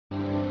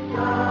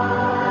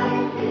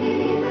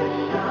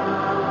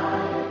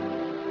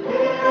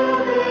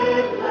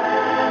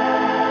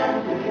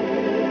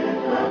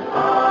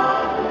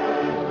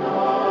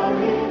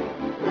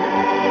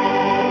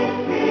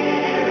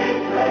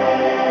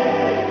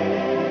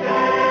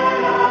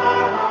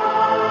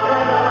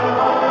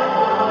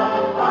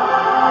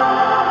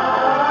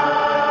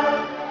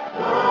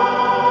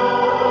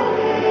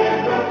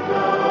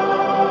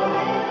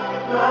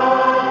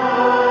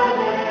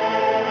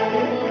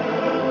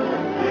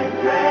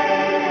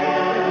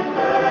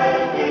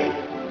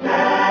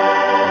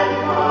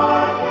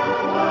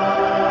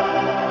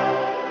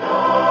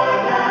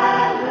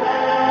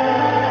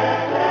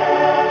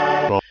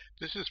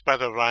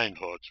Brother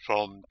Reinhold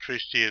from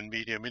Christian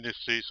Media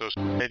Ministries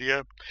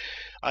Australia.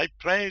 I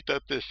pray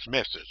that this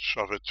message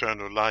of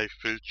eternal life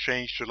will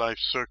change your life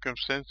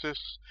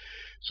circumstances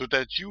so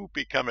that you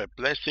become a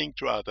blessing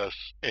to others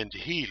and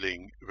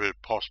healing will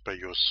prosper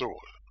your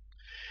soul.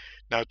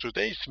 Now,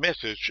 today's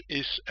message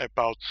is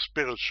about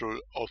spiritual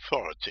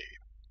authority.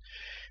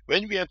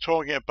 When we are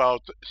talking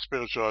about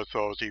spiritual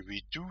authority,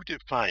 we do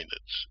define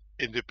it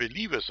in the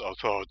believer's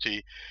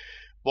authority,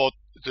 what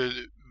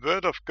the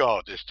Word of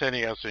God is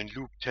telling us in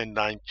Luke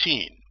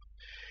 10:19,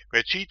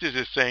 where Jesus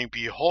is saying,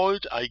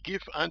 "Behold, I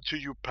give unto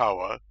you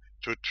power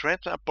to tread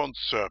upon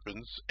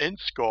serpents and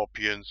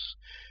scorpions,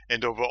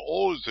 and over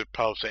all the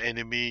power of the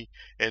enemy,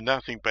 and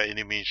nothing by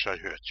any means shall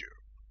hurt you."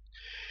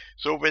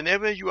 So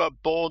whenever you are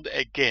born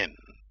again,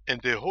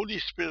 and the Holy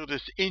Spirit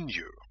is in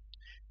you,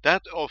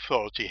 that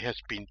authority has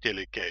been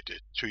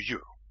delegated to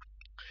you.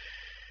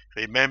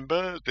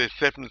 Remember the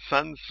 7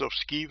 sons of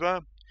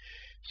Sceva?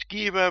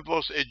 Sceva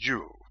was a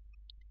Jew,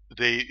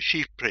 the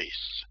chief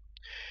priest,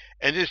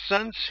 and his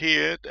sons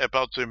heard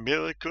about the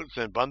miracles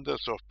and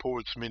wonders of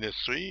Paul's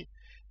ministry,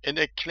 and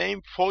they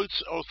claimed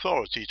false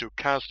authority to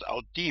cast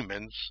out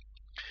demons,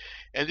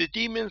 and the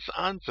demons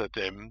answered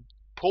them,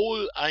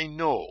 "Paul I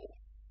know,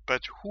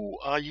 but who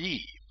are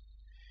ye?"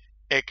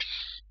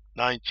 Acts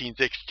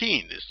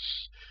 19:16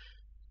 is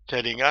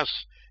telling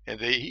us, and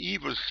the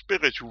evil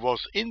spirit who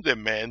was in the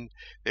men,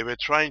 they were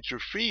trying to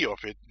free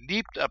of it,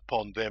 leaped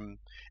upon them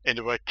and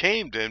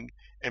overcame them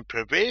and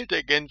prevailed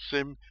against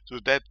them so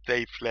that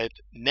they fled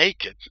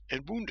naked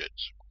and wounded.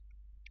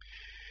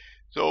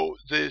 So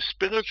the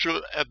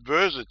spiritual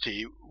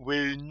adversity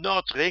will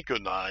not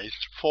recognize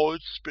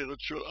false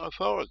spiritual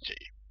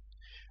authority.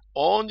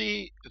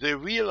 Only the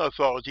real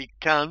authority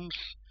comes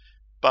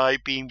by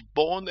being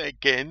born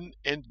again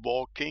and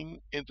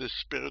walking in the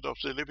Spirit of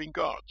the living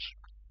God.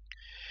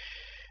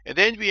 And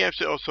then we have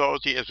the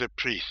authority as a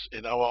priest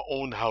in our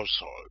own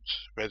household,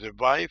 where the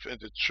wife and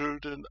the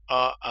children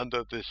are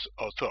under this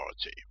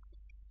authority.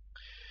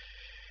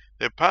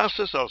 The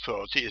pastor's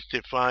authority is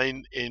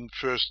defined in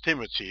 1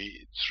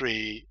 Timothy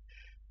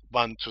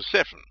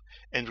 3:1-7,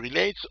 and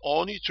relates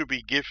only to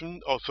be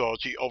given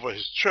authority over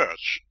his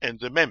church and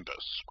the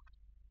members.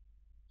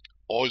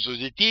 Also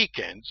the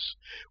deacons,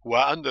 who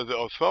are under the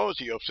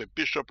authority of the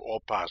bishop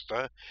or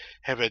pastor,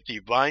 have a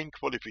divine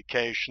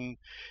qualification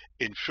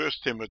in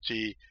 1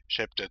 Timothy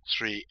chapter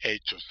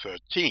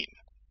 3:8-13.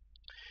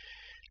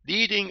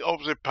 Leading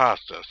of the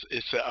pastors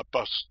is the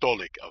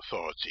apostolic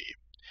authority.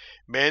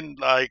 Men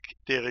like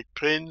Derek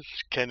Prince,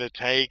 Kenneth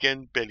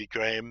Hagin, Billy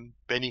Graham,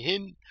 Benny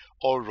Hinn,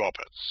 or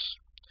Roberts,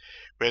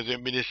 where the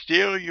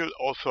ministerial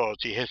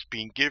authority has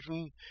been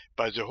given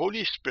by the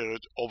Holy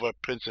Spirit over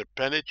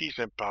principalities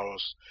and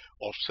powers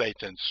of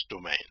Satan's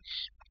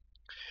domains.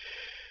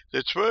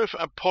 The 12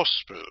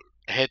 apostles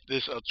had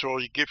this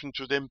authority given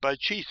to them by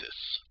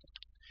Jesus.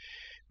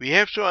 We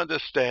have to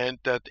understand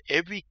that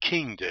every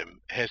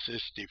kingdom has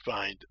its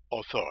defined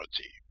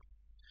authority.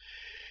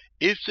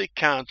 If the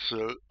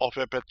council of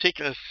a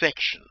particular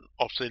section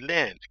of the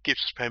land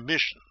gives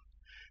permission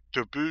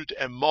to build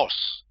a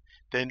mosque,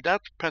 then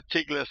that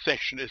particular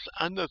section is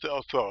under the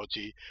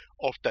authority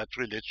of that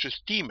religious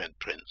demon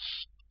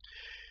prince.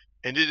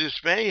 And it is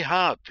very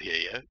hard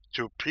here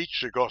to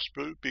preach the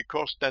gospel,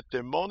 because that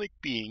demonic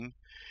being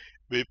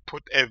will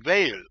put a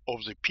veil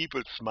over the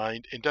people's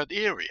mind in that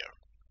area.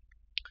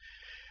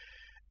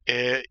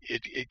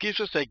 It gives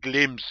us a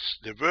glimpse.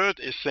 The word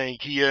is saying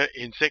here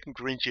in 2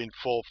 Corinthians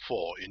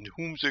 4:4, "In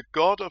whom the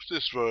God of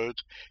this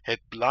world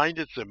had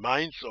blinded the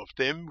minds of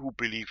them who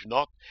believe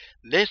not,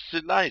 lest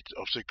the light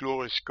of the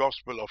glorious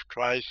gospel of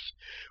Christ,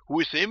 who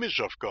is the image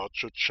of God,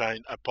 should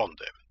shine upon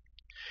them."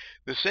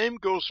 The same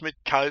goes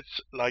with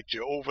cults like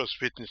Jehovah's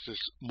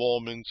Witnesses,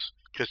 Mormons,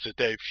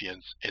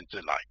 Christadelphians, and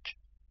the like.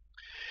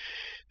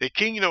 The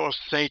kingdom of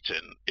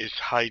Satan is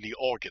highly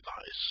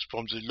organized,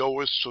 from the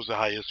lowest to the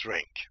highest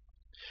rank.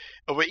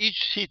 Over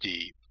each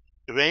city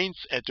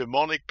reigns a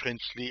demonic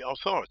princely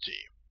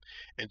authority,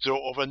 and so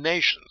over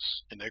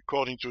nations. And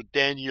according to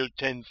Daniel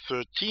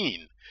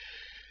 10:13,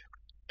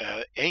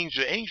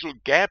 angel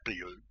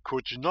Gabriel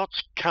could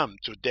not come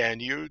to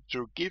Daniel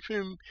to give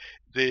him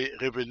the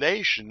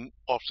revelation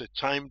of the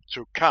time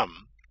to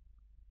come,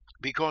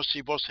 because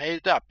he was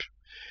held up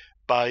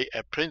by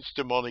a prince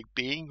demonic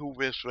being who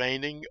was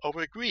reigning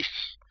over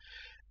Greece.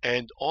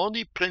 And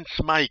only Prince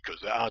Michael,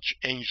 the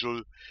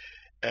archangel,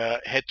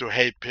 had to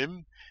help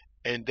him,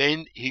 and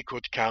then he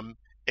could come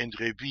and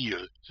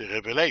reveal the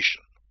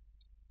revelation.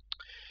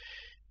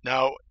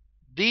 Now,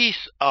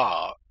 these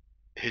are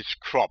his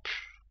crop,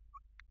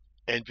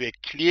 and were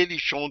clearly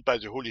shown by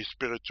the Holy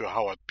Spirit to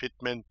Howard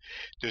Pittman,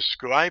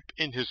 described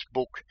in his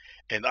book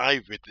An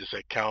Eyewitness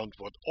Account,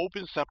 what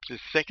opens up the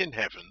second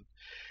heaven,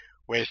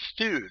 where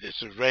still is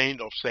the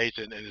reign of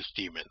Satan and his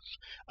demons,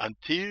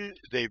 until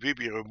they will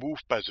be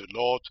removed by the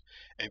Lord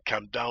and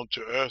come down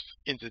to earth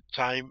in the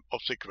time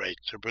of the Great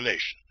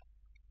Tribulation.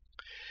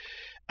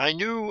 I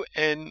knew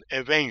an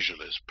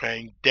evangelist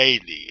praying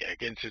daily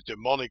against the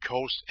demonic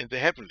host in the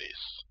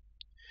heavenlies.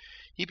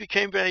 He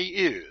became very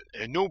ill,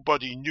 and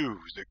nobody knew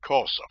the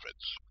cause of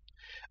it.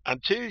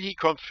 Until he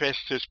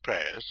confessed his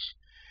prayers,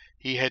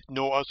 he had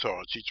no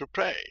authority to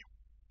pray.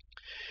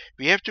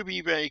 We have to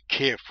be very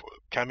careful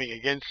coming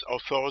against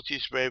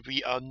authorities where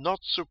we are not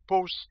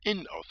supposed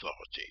in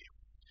authority.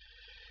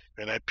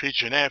 When I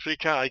preach in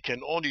Africa, I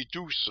can only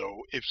do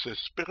so if the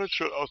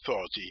spiritual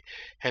authority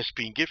has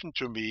been given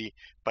to me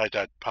by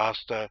that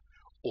pastor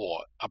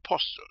or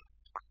apostle.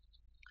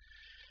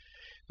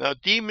 Now,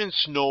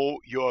 demons know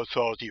your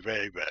authority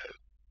very well.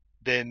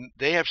 Then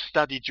they have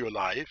studied your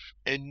life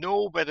and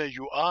know whether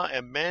you are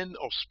a man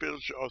of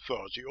spiritual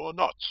authority or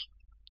not.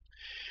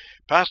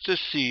 Pastor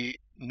C,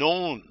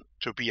 known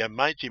to be a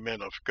mighty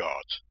man of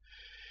God,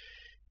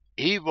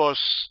 he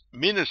was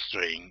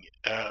ministering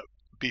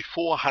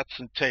before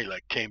Hudson Taylor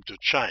came to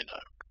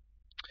China,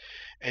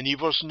 and he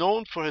was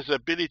known for his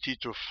ability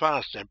to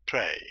fast and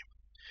pray.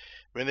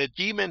 When a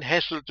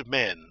demon-hassled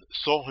man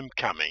saw him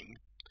coming,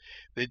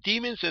 the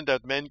demons in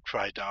that man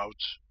cried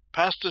out,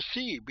 "Pastor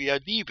C, we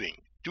are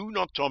leaving. Do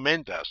not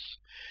torment us."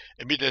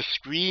 And with a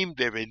scream,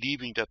 they were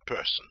leaving that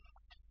person.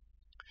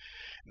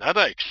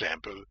 Another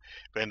example,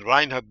 when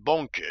Reinhard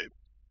Bonke,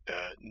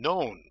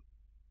 known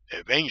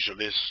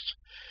evangelist,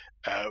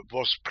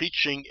 was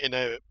preaching in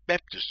a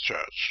Baptist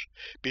church.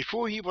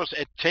 Before he was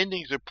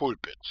attending the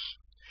pulpit,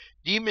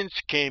 demons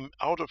came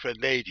out of a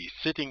lady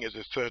sitting in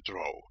the third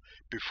row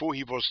before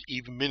he was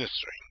even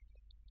ministering.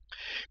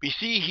 We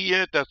see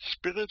here that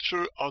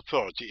spiritual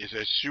authority is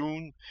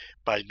assumed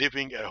by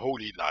living a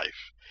holy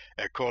life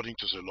according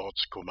to the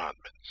Lord's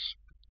commandments.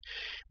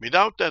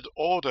 Without that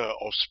order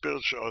of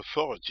spiritual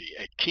authority,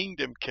 a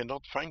kingdom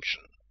cannot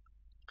function.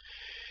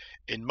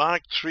 In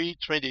Mark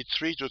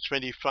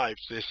 3:23-25,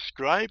 the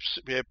scribes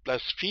were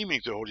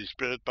blaspheming the Holy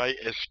Spirit by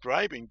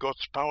ascribing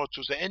God's power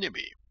to the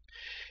enemy,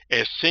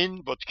 a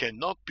sin what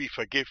cannot be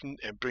forgiven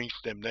and brings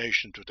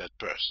damnation to that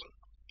person.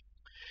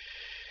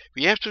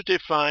 We have to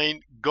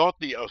define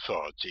godly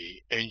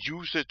authority and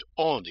use it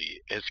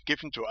only as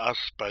given to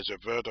us by the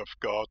Word of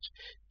God,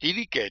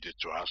 delegated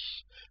to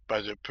us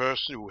by the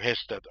person who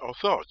has that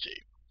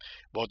authority.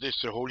 What is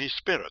the Holy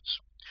Spirit?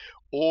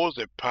 Or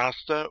the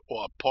pastor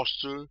or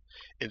apostle,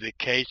 in the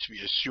case we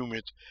assume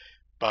it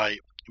by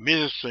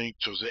ministering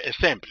to the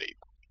assembly.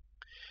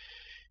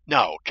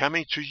 Now,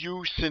 coming to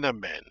you sinner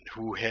men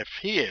who have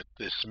heard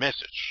this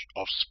message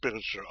of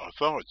spiritual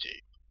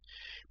authority,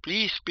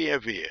 please be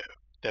aware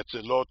that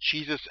the Lord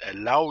Jesus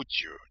allowed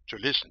you to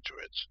listen to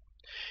it,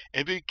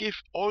 and will give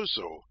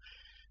also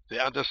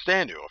the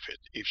understanding of it,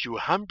 if you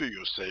humble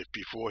yourself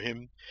before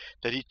him,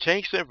 that he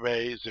takes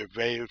away the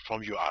veil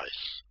from your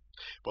eyes.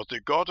 What the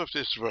God of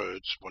this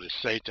world, what is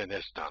Satan,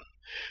 has done,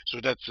 so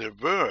that the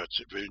word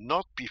will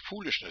not be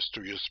foolishness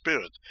to your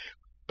spirit,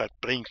 but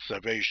bring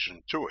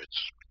salvation to it.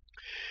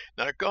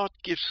 Now, God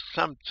gives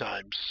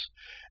sometimes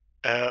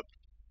a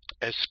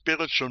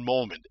spiritual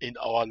moment in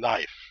our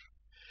life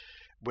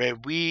where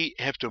we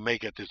have to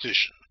make a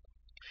decision.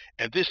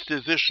 And this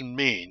decision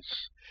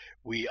means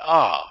we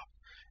are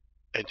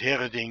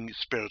inheriting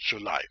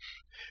spiritual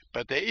life.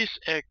 But there is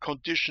a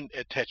condition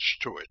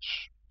attached to it.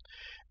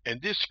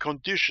 And this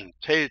condition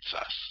tells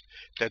us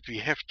that we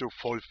have to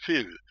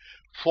fulfill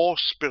 4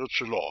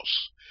 spiritual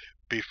laws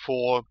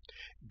before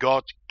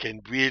God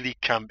can really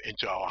come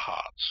into our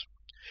hearts.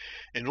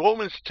 In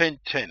Romans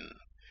 10:10,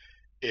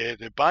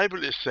 the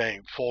Bible is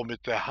saying, "For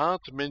with the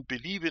heart men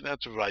believe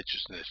unto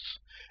righteousness,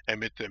 and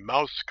with the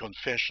mouth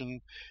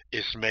confession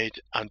is made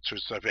unto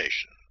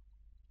salvation."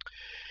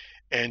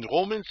 And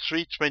Romans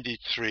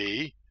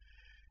 3:23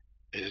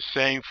 is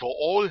saying, "For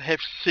all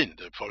have sinned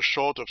and fall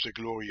short of the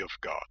glory of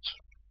God."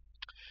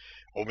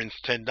 Romans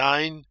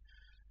 10:9,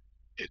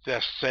 it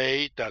does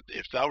say that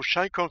if thou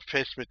shalt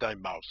confess with thy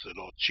mouth the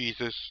Lord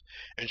Jesus,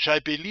 and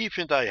shalt believe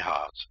in thy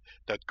heart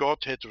that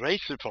God hath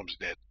raised him from the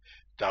dead,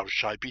 thou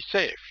shalt be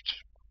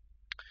saved.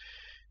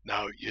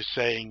 Now you're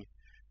saying,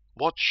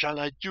 what shall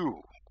I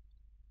do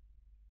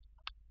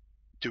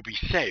to be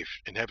saved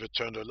and have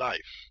eternal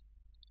life?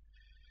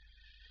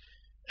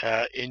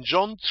 In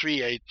John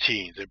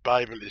 3:18, the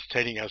Bible is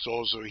telling us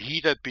also,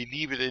 "He that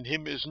believeth in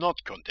him is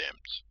not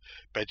condemned,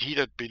 but he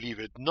that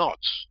believeth not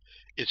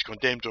is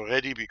condemned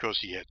already, because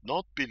he had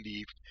not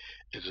believed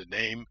in the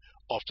name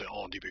of the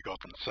only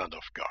begotten Son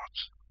of God."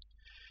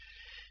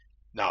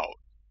 Now,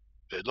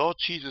 the Lord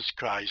Jesus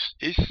Christ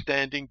is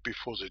standing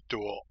before the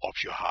door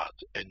of your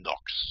heart and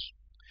knocks.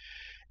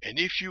 And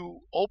if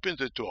you open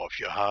the door of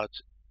your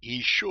heart,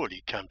 he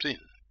surely comes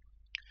in,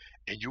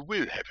 and you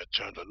will have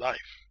eternal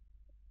life.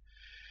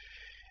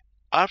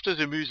 After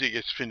the music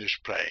is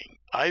finished playing,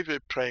 I will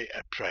pray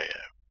a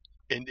prayer.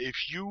 And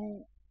if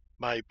you,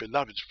 my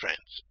beloved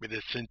friends, with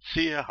a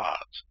sincere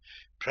heart,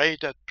 pray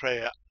that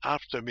prayer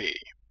after me,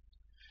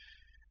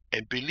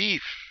 and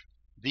believe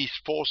these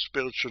 4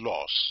 spiritual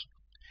laws,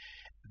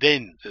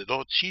 then the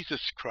Lord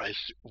Jesus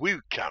Christ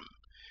will come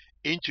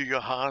into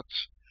your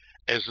heart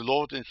as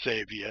Lord and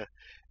Savior,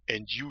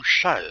 and you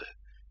shall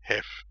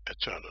have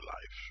eternal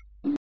life.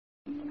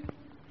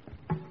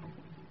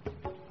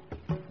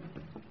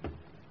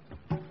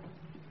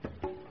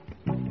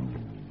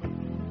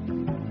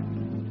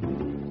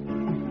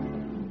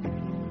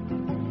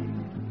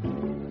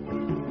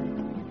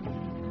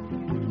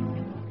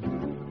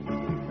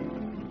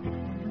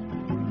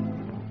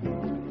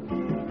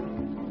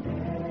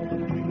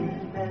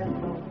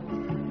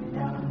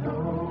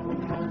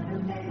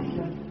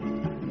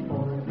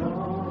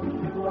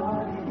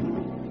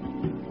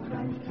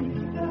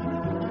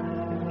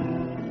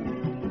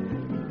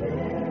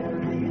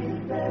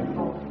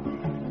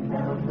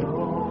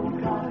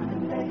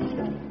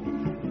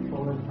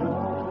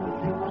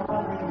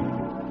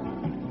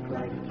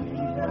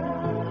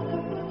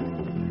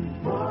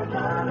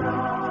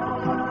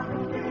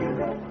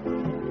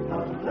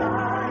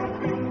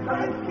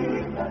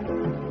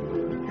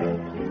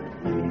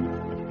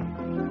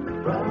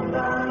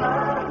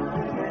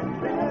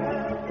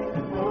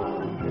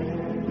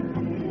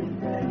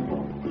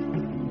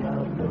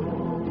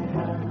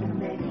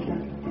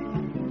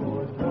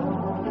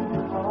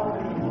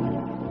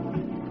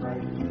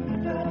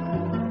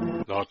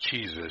 Lord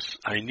Jesus,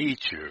 I need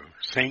you.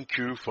 Thank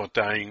you for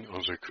dying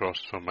on the cross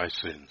for my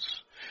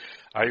sins.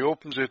 I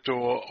open the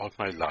door of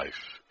my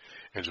life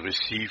and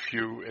receive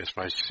you as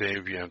my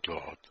Savior and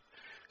Lord.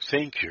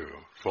 Thank you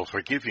for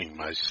forgiving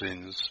my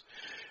sins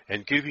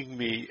and giving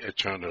me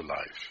eternal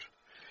life.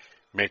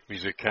 Make me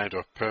the kind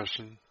of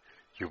person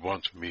you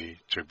want me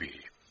to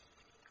be.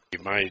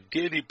 My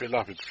dearly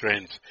beloved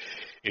friends,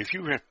 if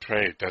you have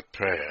prayed that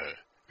prayer,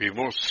 we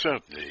most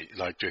certainly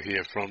like to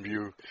hear from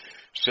you.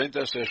 Send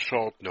us a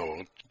short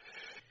note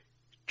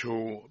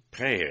to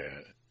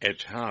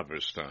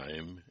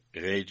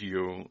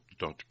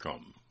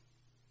prayer@harvesttime.radio.com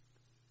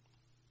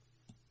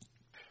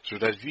so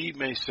that we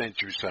may send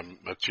you some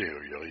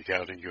material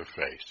regarding your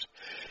faith.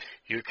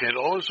 You can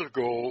also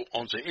go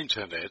on the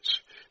internet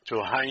to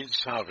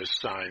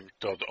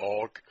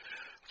heinzharvesttime.org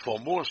for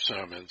more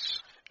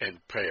sermons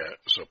and prayer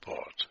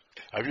support.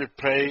 I will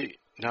pray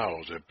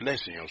now the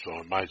blessing of the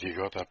Almighty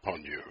God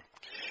upon you.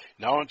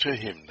 Now unto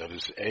him that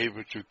is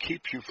able to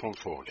keep you from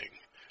falling,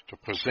 to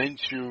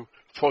present you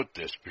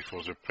faultless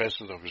before the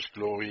presence of his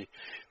glory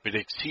with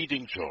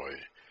exceeding joy,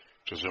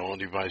 to the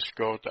only wise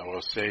God,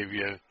 our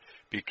Savior,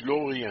 be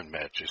glory and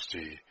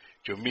majesty,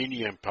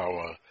 dominion and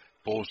power,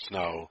 both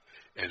now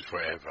and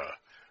forever.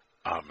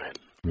 Amen.